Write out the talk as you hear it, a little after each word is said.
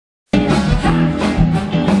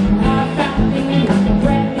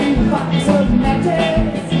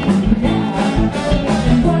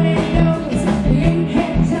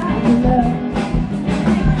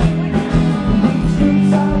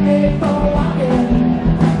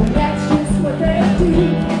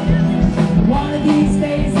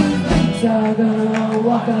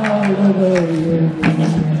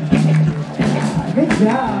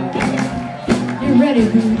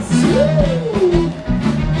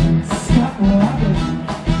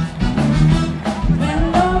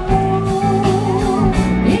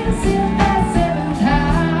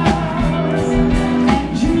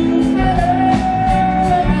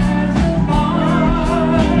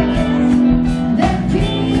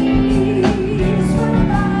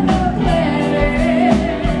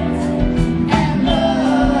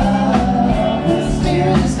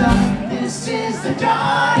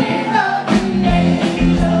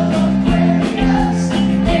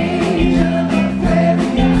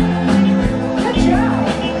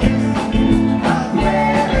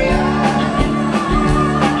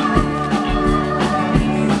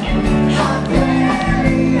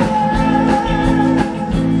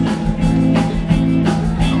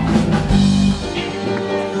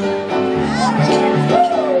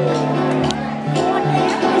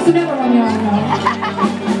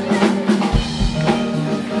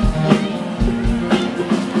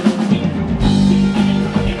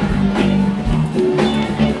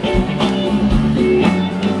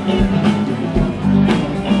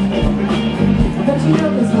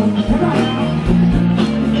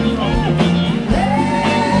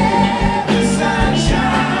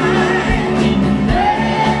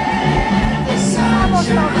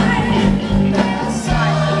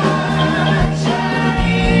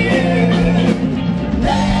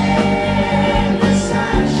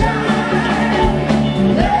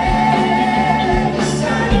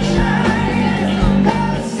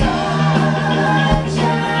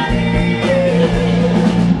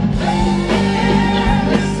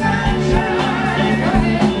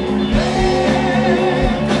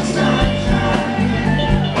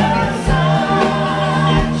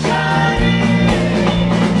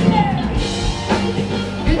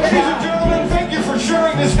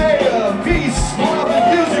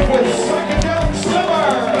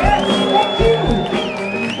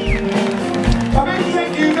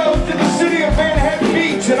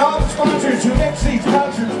engineers who makes these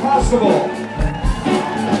concerts possible.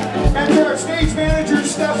 And to our stage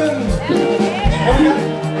managers, Stefan. And we got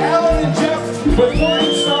Alan and Jeff with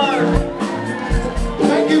Morning Star.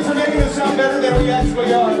 Thank you for making us sound better than we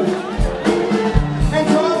actually are. And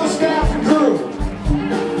to all the staff and crew,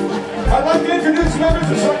 I'd like to introduce members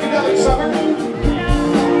of Psychedelic Summer.